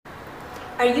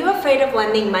Are you afraid of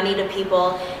lending money to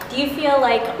people? Do you feel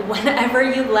like whenever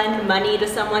you lend money to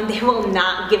someone, they will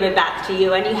not give it back to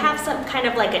you, and you have some kind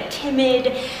of like a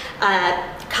timid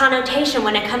connotation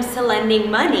when it comes to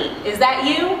lending money? Is that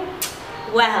you?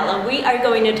 Well, we are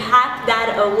going to tap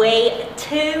that away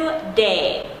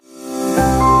today.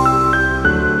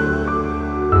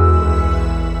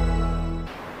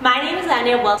 My name is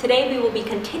Anya. Well, today we will be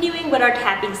continuing with our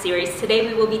tapping series. Today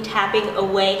we will be tapping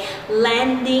away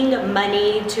lending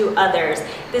money to others.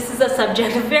 This is a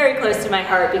subject very close to my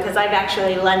heart because I've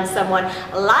actually lent someone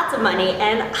lots of money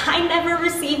and I never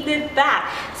received it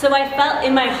back. So I felt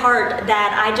in my heart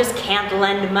that I just can't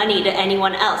lend money to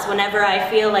anyone else. Whenever I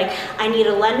feel like I need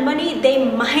to lend money, they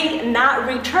might not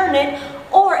return it,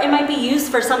 or it might be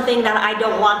used for something that I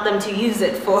don't want them to use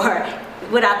it for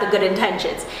without the good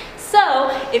intentions. So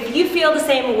if you feel the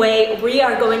same way, we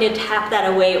are going to tap that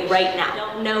away right now.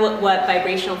 Don't know what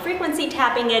vibrational frequency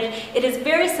tapping is. It is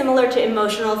very similar to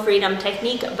emotional freedom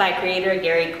technique by creator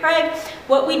Gary Craig.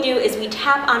 What we do is we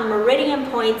tap on meridian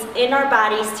points in our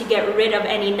bodies to get rid of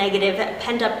any negative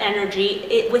pent up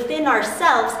energy within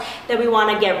ourselves that we want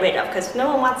to get rid of, because no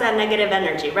one wants that negative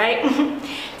energy, right?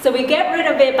 So we get rid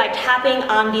of it by tapping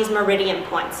on these meridian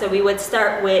points. So we would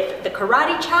start with the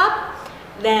karate chop,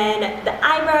 then the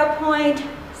eyebrow point,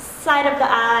 side of the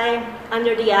eye,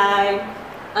 under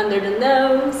the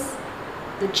nose,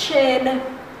 the chin,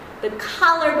 the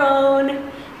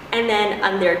collarbone, and then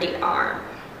under the arm.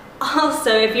 Also,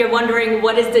 if you're wondering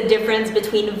what is the difference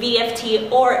between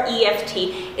VFT or EFT,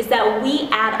 is that we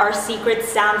add our secret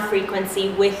sound frequency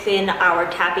within our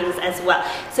tappings as well.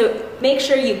 So make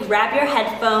sure you grab your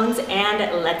headphones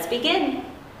and let's begin.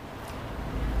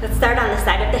 Let's start on the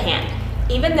side of the hand.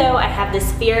 Even though I have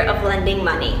this fear of lending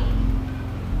money,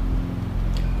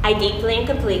 I deeply and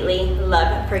completely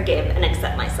love, forgive, and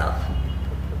accept myself.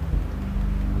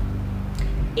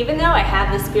 Even though I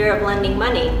have this fear of lending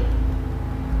money,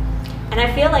 and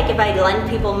I feel like if I lend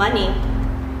people money,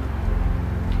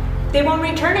 they won't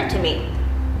return it to me,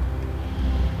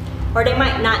 or they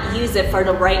might not use it for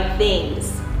the right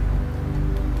things.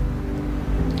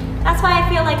 That's why I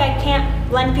feel like I can't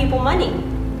lend people money.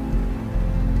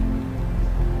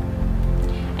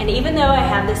 And even though I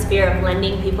have this fear of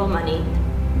lending people money,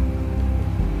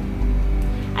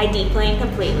 I deeply and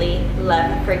completely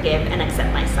love, forgive, and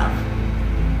accept myself.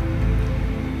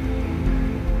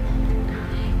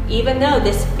 Even though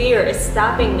this fear is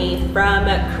stopping me from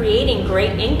creating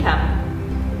great income,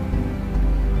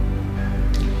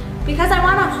 because I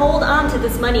want to hold on to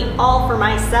this money all for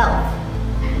myself.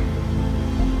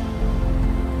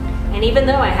 And even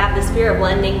though I have this fear of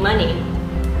lending money,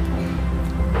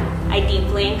 I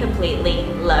deeply and completely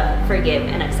love, forgive,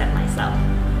 and accept myself.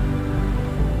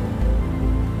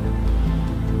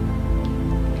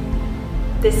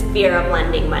 This fear of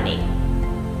lending money.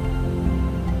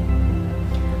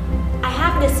 I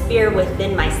have this fear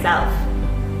within myself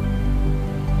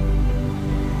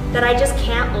that I just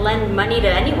can't lend money to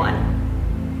anyone.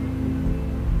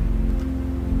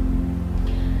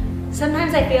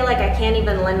 Sometimes I feel like I can't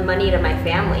even lend money to my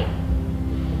family.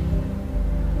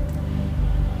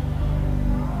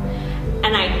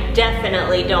 And I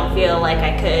definitely don't feel like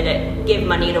I could give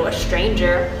money to a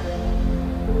stranger.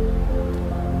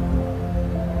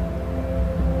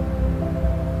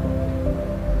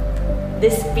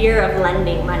 This fear of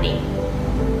lending money,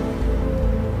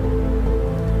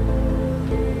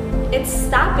 it's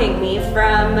stopping me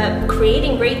from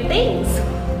creating great things.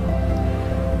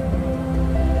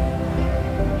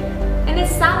 And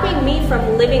it's stopping me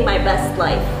from living my best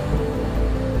life.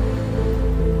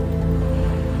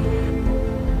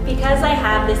 Because I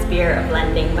have this fear of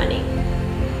lending money.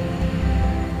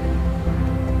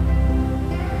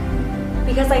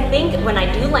 Because I think when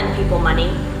I do lend people money,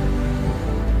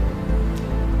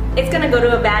 it's gonna go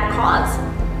to a bad cause.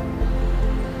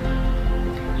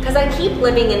 Because I keep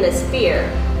living in this fear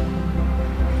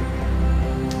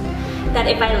that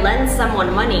if I lend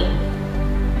someone money,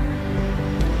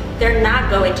 they're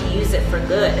not going to use it for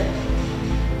good.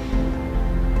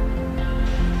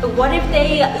 What if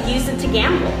they use it to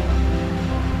gamble?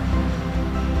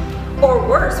 Or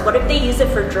worse, what if they use it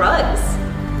for drugs?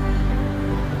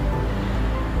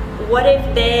 What if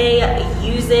they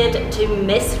use it to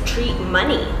mistreat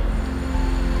money?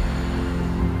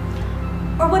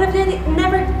 Or what if it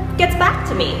never gets back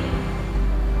to me?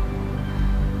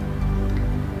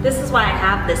 This is why I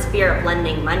have this fear of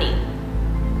lending money.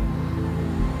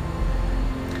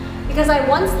 Because I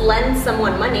once lent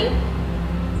someone money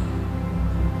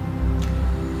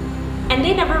and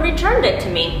they never returned it to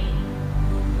me.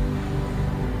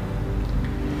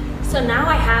 So now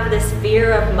I have this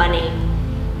fear of money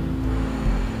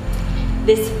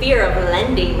this fear of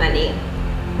lending money,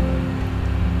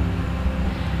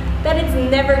 that it's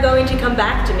never going to come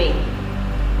back to me.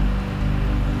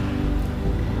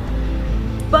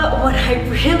 But what I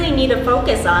really need to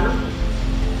focus on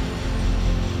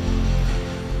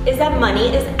is that money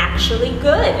is actually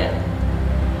good.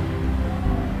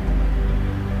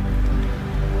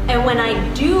 And when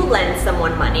I do lend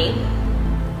someone money,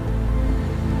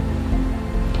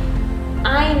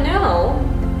 I know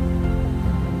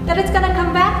that it's gonna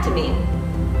come back to me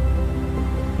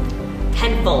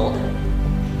tenfold.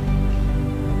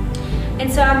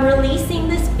 And so I'm releasing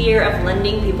this fear of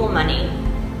lending people money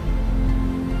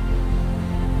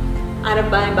out of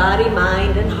my body,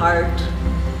 mind, and heart.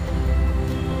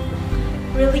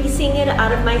 Releasing it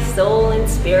out of my soul and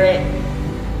spirit.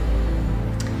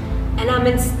 And I'm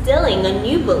instilling a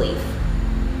new belief.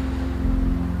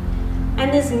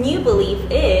 And this new belief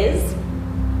is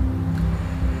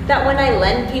that when I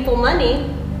lend people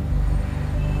money,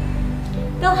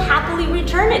 they'll happily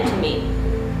return it to me.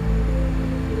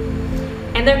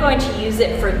 And they're going to use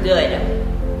it for good.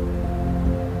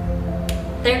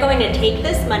 They're going to take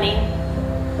this money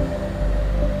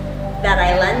that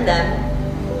I lend them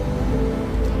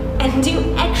and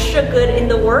do extra good in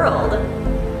the world.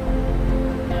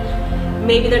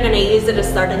 Maybe they're going to use it to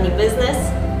start a new business.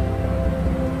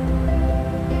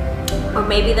 Or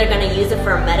maybe they're going to use it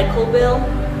for a medical bill.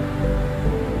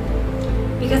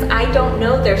 Because I don't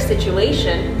know their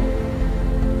situation.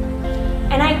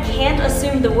 And I can't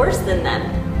assume the worst in them.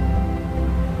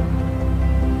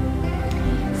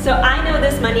 So I know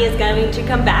this money is going to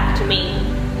come back to me.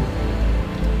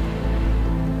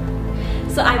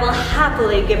 So I will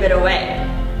happily give it away.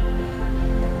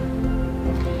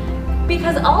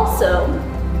 Because also,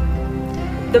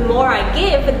 the more I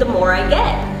give, the more I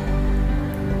get.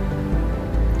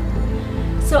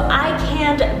 So I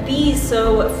can't be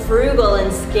so frugal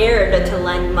and scared to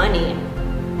lend money.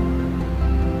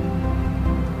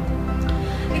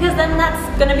 Because then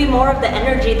that's gonna be more of the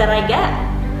energy that I get.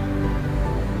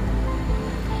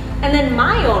 And then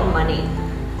my own money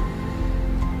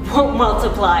won't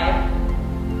multiply.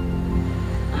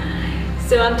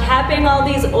 So I'm tapping all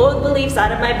these old beliefs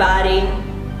out of my body,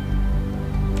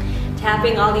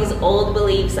 tapping all these old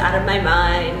beliefs out of my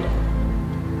mind,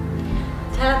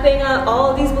 tapping out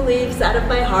all these beliefs out of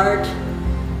my heart,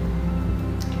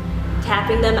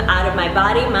 tapping them out of my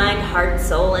body, mind, heart,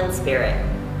 soul, and spirit.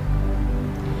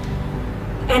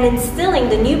 And instilling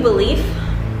the new belief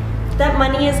that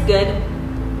money is good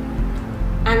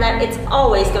and that it's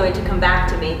always going to come back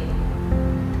to me,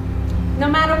 no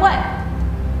matter what.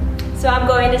 So I'm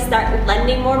going to start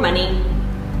lending more money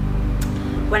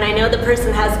when I know the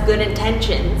person has good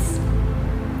intentions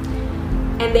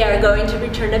and they are going to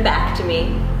return it back to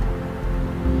me.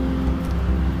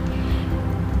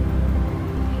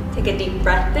 Take a deep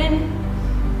breath in.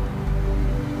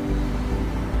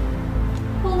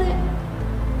 Hold it.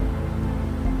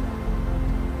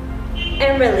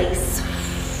 And release.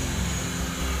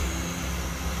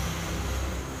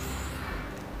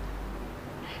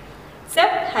 So,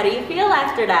 how do you feel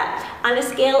after that? On a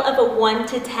scale of a 1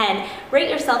 to 10, rate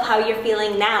yourself how you're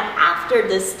feeling now after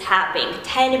this tapping.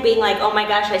 10 being like, oh my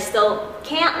gosh, I still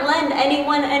can't lend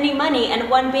anyone any money, and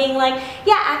 1 being like,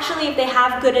 yeah, actually if they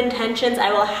have good intentions,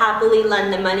 I will happily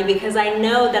lend them money because I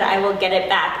know that I will get it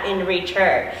back in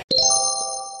return.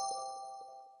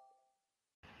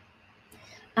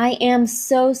 I am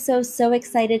so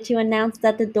excited to announce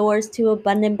that the doors to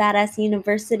Abundant Badass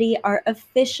University are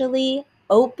officially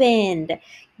opened.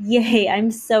 Yay,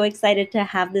 I'm so excited to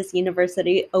have this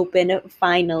university open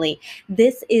finally.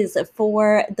 This is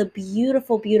for the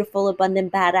beautiful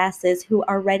abundant badasses who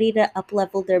are ready to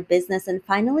up-level their business and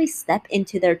finally step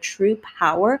into their true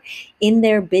power in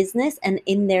their business and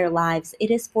in their lives. It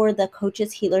is for the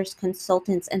coaches, healers,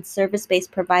 consultants, and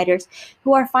service-based providers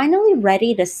who are finally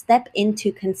ready to step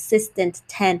into consistent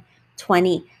 10,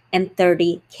 20, and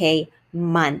 30K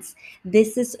months.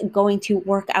 This is going to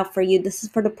work out for you. This is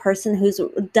for the person who's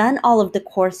done all of the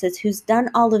courses, who's done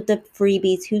all of the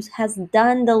freebies, who has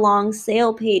done the long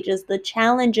sale pages, the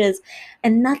challenges,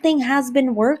 and nothing has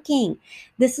been working.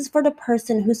 This is for the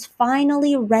person who's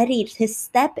finally ready to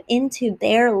step into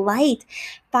their light,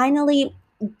 finally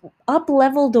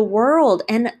up-level the world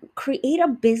and create a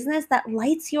business that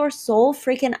lights your soul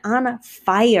freaking on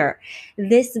fire.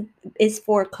 This is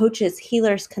for coaches,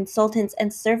 healers, consultants,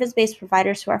 and service-based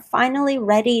providers who are finally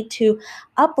ready to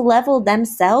up-level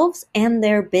themselves and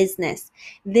their business.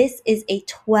 This is a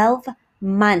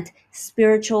 12-month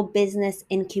spiritual business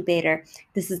incubator.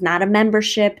 This is not a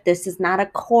membership. This is not a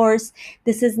course.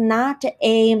 This is not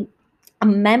a a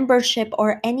membership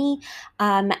or any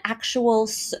actual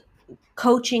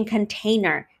coaching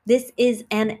container. This is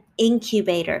an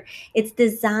incubator. It's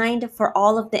designed for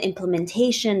all of the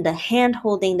implementation, the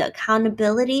hand-holding, the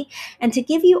accountability, and to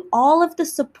give you all of the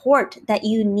support that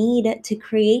you need to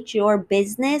create your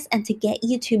business and to get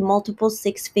you to multiple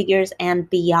six figures and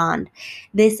beyond.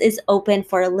 This is open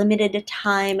for a limited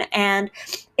time, and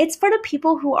it's for the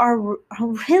people who are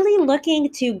really looking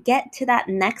to get to that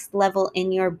next level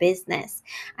in your business.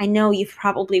 I know you've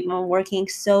probably been working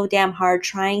so damn hard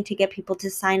trying to get people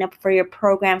to sign up for your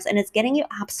programs, and it's getting you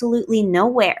absolutely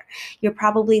nowhere. You're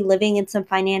probably living in some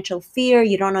financial fear.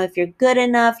 You don't know if you're good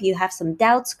enough. You have some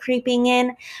doubts creeping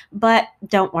in, but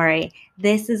don't worry.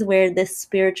 This is where this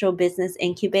spiritual business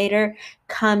incubator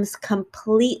comes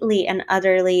completely and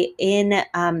utterly in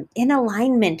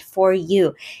alignment for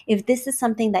you. If this is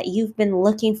something that you've been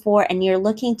looking for and you're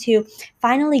looking to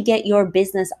finally get your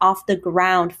business off the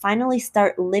ground, finally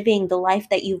start living the life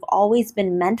that you've always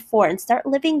been meant for, and start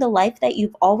living the life that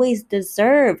you've always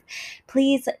deserved,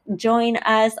 please join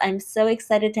us. I'm so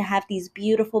excited to have these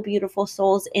beautiful, beautiful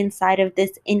souls inside of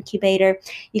this incubator.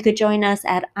 You could join us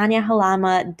at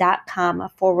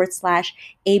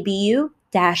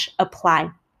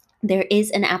anyahalama.com/ABU-apply. There is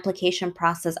an application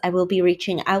process. I will be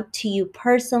reaching out to you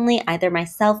personally, either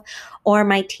myself or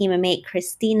my teammate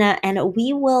Christina, and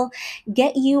we will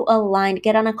get you aligned,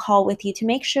 get on a call with you to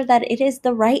make sure that it is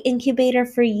the right incubator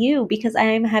for you, because I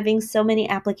am having so many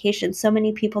applications, so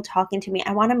many people talking to me.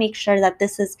 I want to make sure that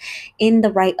this is in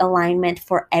the right alignment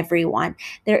for everyone.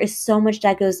 There is so much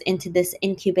that goes into this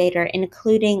incubator,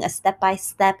 including a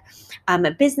step-by-step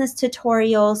business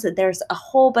tutorials. There's a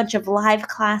whole bunch of live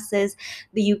classes.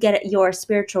 You get your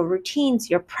spiritual routines,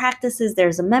 your practices.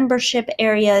 There's a membership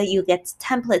area. You get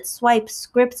templates, swipes,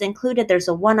 scripts included. There's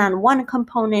a one-on-one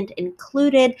component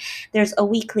included. There's a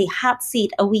weekly hot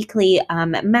seat, a weekly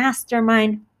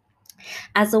mastermind,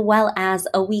 as well as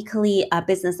a weekly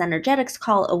business energetics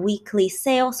call, a weekly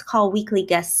sales call, weekly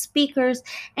guest speakers,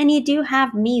 and you do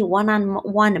have me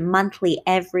one-on-one monthly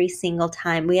every single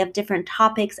time. We have different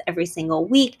topics every single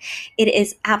week. It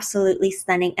is absolutely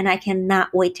stunning, and I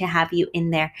cannot wait to have you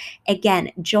in there.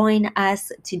 Again, join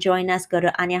us. To join us, go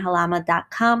to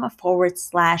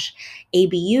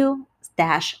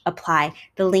anyahalama.com/ABU-apply.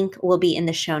 The link will be in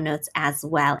the show notes as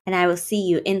well. And I will see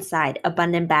you inside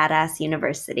Abundant Badass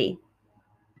University.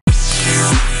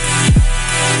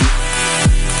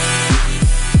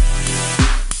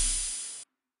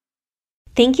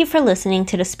 Thank you for listening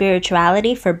to the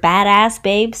Spirituality for Badass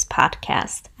Babes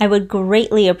podcast. I would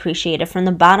greatly appreciate it from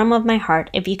the bottom of my heart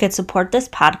if you could support this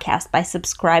podcast by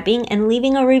subscribing and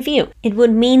leaving a review. It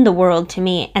would mean the world to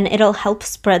me, and it'll help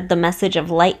spread the message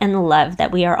of light and love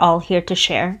that we are all here to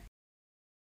share.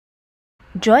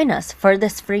 Join us for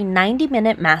this free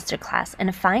 90-minute masterclass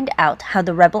and find out how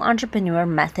the Rebel Entrepreneur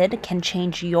method can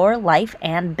change your life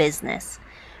and business.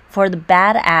 For the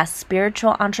badass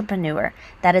spiritual entrepreneur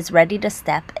that is ready to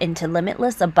step into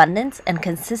limitless abundance and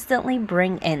consistently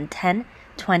bring in 10,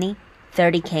 20,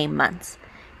 30K months.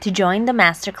 To join the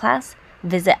masterclass,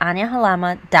 visit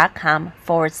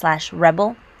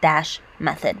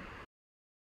anyahalama.com/rebel-method.